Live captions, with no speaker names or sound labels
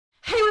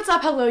what's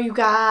up? Hello, you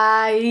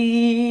guys.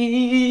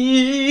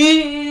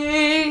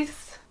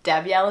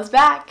 Dabielle is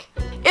back.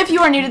 If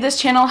you are new to this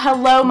channel,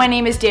 hello, my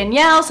name is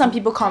Danielle. Some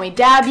people call me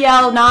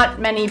Dabielle. Not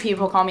many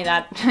people call me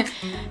that,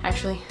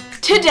 actually.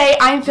 Today,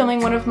 I am filming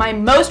one of my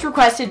most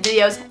requested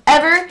videos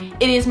ever.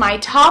 It is my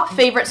top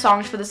favorite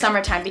songs for the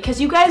summertime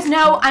because you guys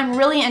know I'm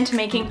really into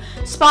making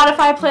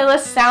Spotify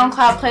playlists,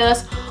 SoundCloud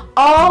playlists,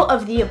 all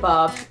of the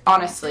above,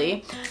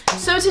 honestly.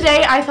 So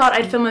today I thought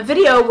I'd film a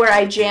video where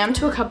I jam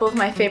to a couple of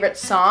my favorite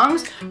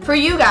songs for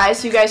you guys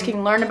so you guys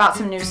can learn about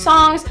some new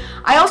songs.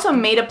 I also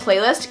made a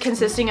playlist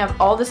consisting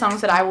of all the songs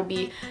that I will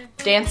be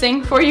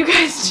dancing for you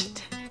guys.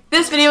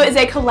 This video is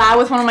a collab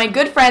with one of my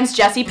good friends,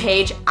 Jessie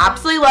Page.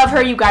 Absolutely love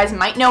her. You guys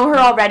might know her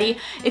already.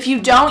 If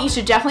you don't, you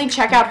should definitely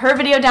check out her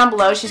video down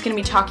below. She's going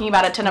to be talking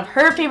about a ton of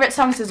her favorite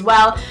songs as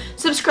well.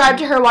 Subscribe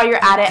to her while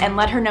you're at it and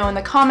let her know in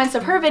the comments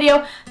of her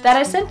video that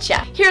I sent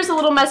ya. Here's a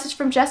little message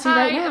from Jessie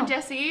right now. Hi, I'm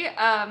Jessie.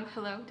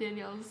 Hello,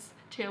 Danielle's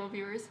channel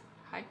viewers.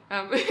 Hi.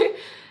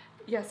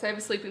 Yes, I have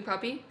a sleeping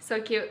puppy. So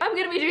cute. I'm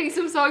going to be doing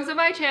some songs on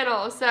my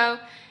channel. So,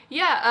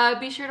 yeah,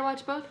 be sure to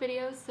watch both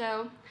videos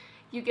so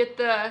you get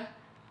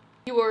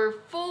you are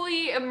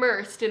fully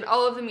immersed in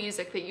all of the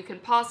music that you can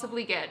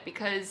possibly get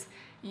because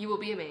you will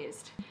be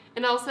amazed.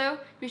 And also,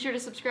 be sure to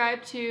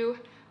subscribe to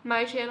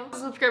my channel.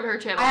 Subscribe to her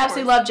channel. I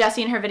absolutely love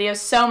Jessie and her videos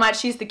so much.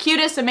 She's the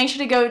cutest, so make sure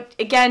to go,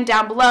 again,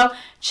 down below.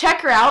 Check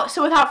her out.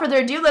 So without further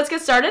ado, let's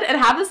get started and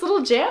have this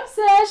little jam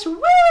sesh.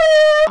 Woo!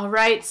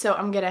 Alright, so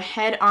I'm going to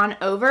head on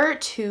over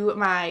to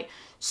my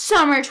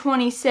Summer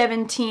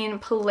 2017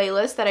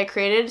 playlist that I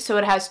created. So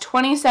it has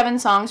 27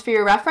 songs for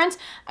your reference.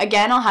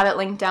 Again, I'll have it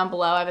linked down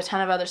below. I have a ton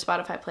of other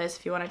Spotify playlists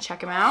if you want to check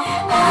them out.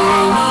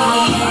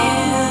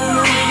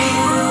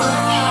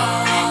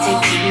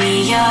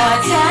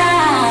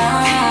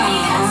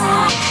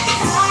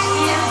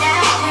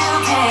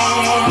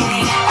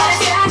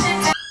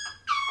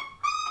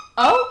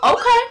 Oh,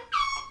 okay.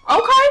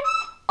 Okay.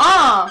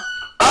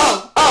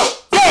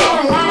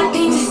 Got a lot of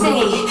things to say.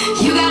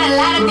 You got a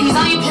lot of things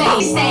on your plate.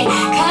 Say,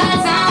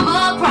 cause I'm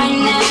up right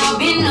now.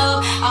 Been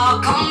up,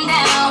 I'll come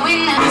down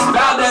when it's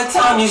about that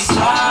time you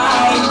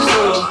slide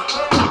through.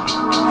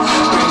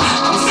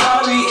 I'm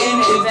sorry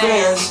in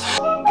advance.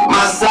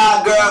 My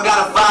side girl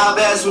got a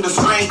 5S with a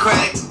screen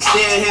crack.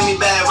 Still hit me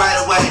back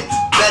right away.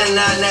 Better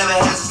not never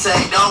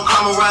hesitate. Don't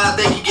come around,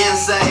 think you getting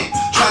saved.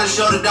 Trying to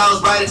show the dogs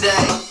brighter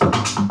day.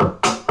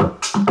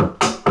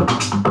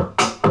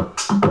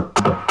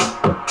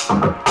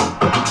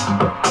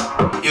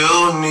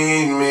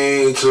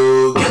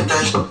 To get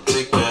that shit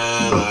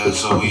together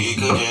so we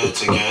can get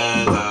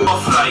together.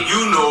 Like,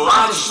 you know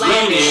I just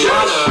let it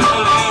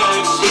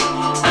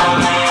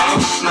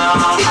LAX, nah,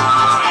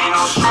 ain't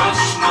no stress,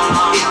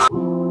 nah.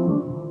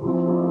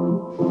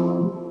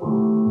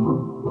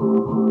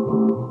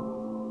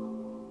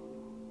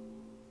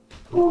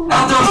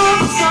 After all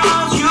the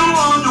times you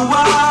wonder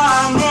why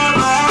I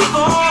never ask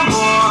for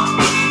more.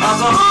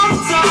 After all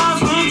the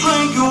times we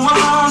drink you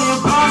wine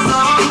and pass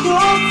on your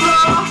floor.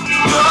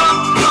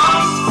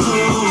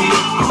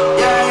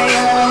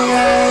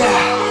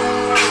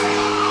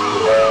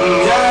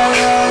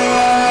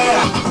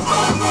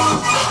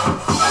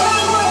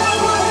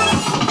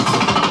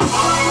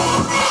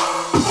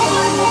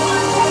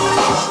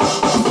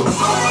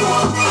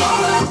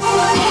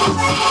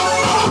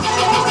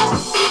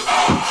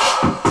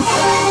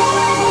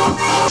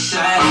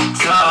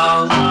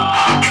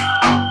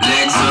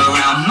 Legs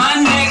around my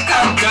neck,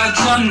 I got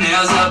your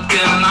nails up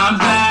in my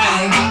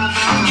bag.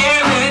 Get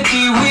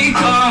ready, we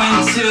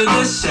going to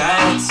the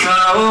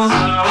chateau.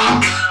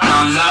 No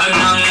love,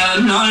 no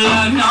love, no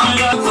love, no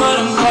love for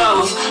them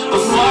clothes.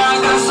 Before I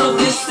got so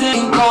distant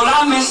and cold,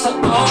 I miss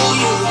all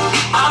you.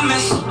 I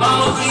miss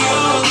all of you.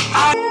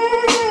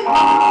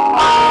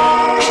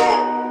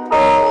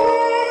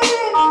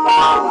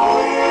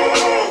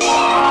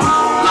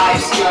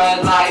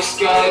 Life's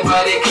good,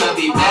 but it could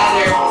be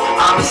better.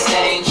 I'ma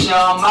stay in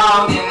chill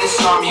mode in this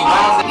stormy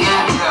weather.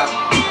 Yeah.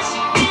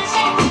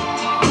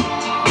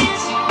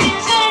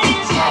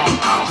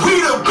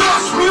 We the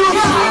best music.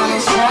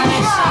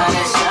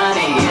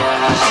 sunny,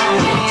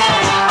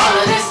 yeah. All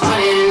of this put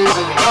it in the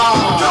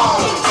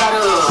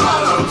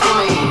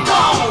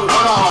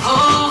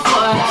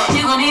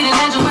you gon' need an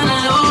angel when I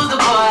lose the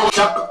boy.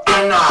 Chopper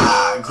and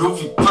I,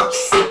 groovy pop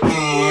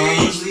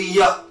sippin'.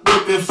 Usually up,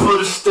 whipping for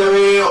the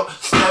stereo.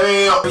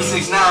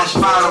 369, she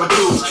fine on my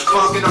dudes.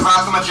 Funk in the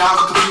rock on my job,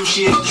 I confuse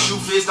shit. The shoe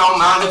fits, don't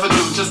mind if I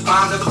do. Just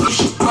find out the blue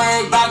shit.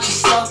 Worry about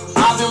yourself,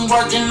 I've been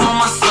working on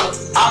myself.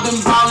 I've been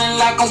ballin'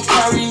 like I'm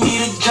Curry,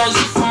 need a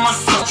jersey for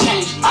myself.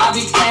 Change, I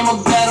became a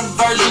better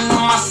version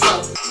of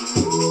myself.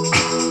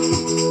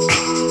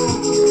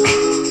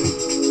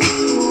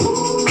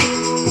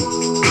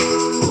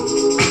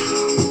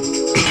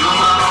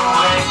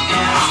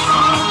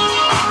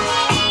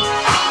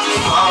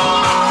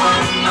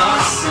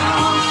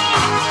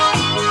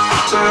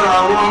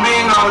 I won't be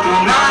no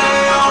deny.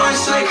 They always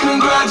say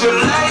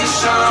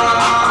congratulations.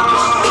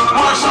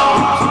 Work so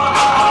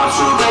hard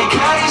to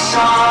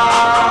vacation.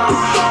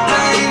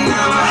 They ain't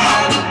never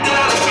had the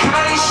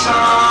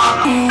dedication.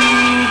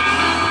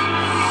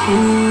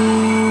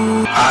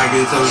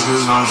 get those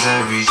goosebumps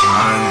every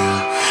time,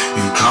 yeah.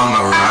 You come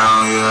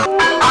around, yeah.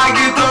 I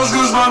get those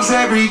goosebumps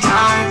every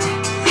time.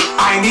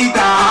 I need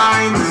the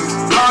high,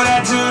 throw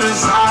that to the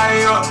side,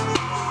 yeah.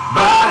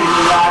 Body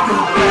like a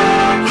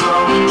back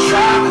road,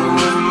 traveling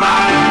with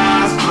my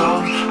eyes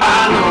closed.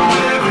 I know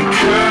every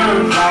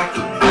curve like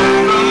the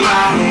back of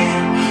my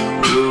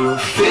hand. Do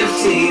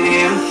 15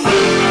 and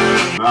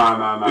 30.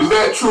 Nah. Is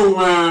that true,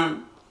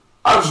 man?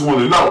 I just want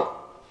to know.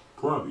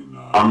 Probably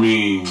not. I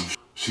mean,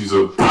 she's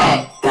a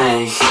bad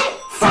thing.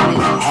 Funny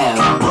as hell.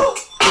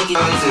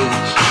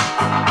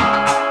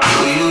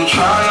 Will you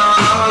try on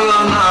all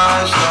your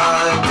nights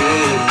like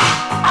this?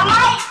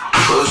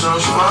 Put some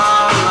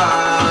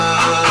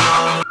spotlight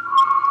on.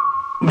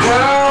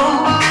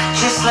 Girl,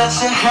 just let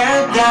your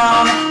hair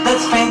down.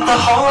 Let's paint the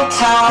whole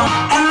town.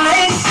 And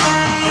they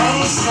say,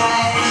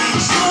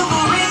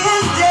 chivalry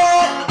is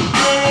dead.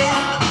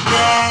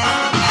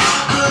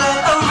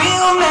 Let a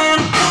real man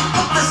pick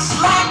up the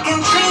slack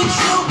and treat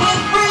you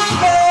with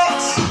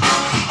respect.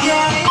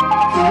 Yeah.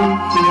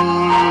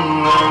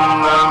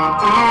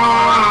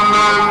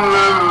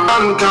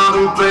 I'm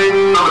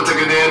contemplating, I'ma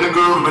take it in the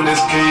groove in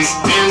this case.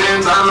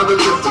 And time of the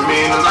trip to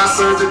me, as I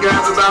search the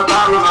gas without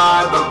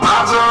paranoid. The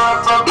vibes are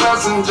up for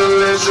passenger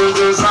list,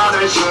 just how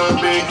they should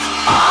be.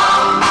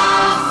 All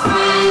my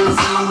friends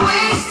are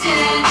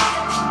wasted,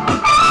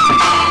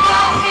 and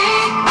I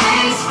hate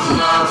this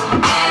club,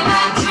 and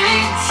I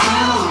drink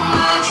too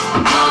much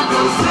on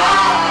the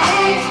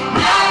Friday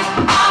night.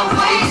 I'm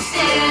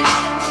wasted,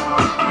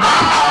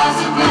 my eyes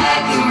are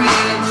black and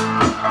red.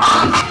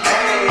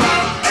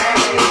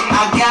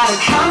 I got a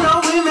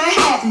condo in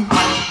Manhattan,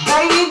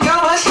 baby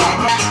girl, what's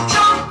happening?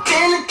 Jump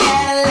in the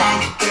Cadillac,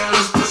 girl,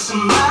 let's put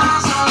some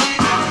miles on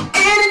it.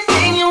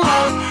 Anything you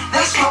want,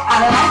 that's what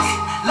I like.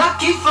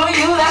 Lucky for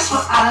you, that's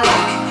what I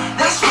like.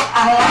 That's what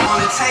I like. On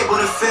the table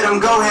to fit them,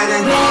 go ahead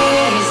and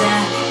Raise a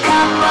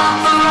cup up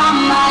for all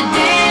my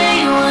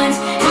day ones.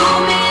 Too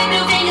many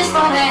new fingers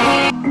for the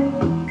hand.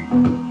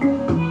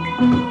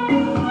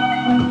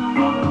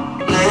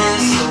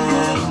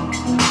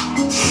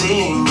 listen.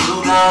 Seeing you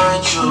got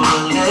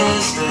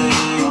ritualistic.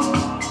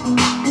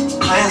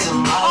 Cleansing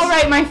my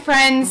Alright, my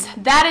friends,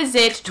 that is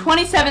it.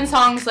 27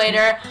 songs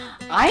later.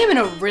 I am in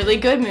a really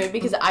good mood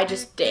because I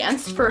just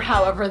danced for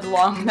however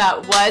long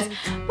that was.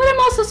 But I'm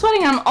also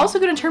sweating and I'm also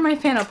going to turn my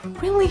fan up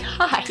really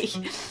high.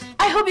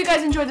 I hope you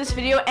guys enjoyed this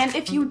video, and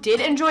if you did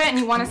enjoy it and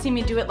you want to see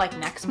me do it like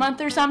next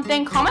month or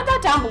something, comment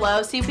that down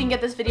below. See if we can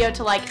get this video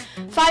to like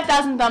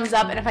 5,000 thumbs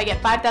up, and if I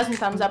get 5,000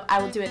 thumbs up,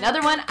 I will do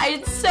another one. I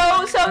had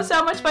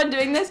so much fun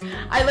doing this.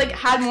 I like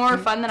had more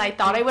fun than I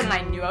thought I would, and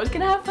I knew I was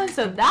gonna have fun,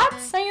 so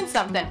that's saying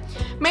something.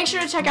 Make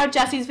sure to check out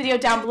Jessie's video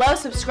down below,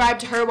 subscribe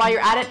to her while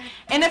you're at it,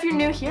 and if you're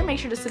new here, make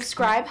sure to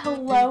subscribe.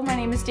 Hello, my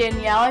name is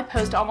Danielle. I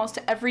post almost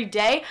every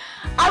day.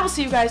 I will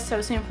see you guys so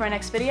soon for my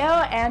next video,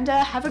 and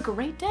have a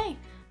great day.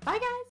 Bye, guys.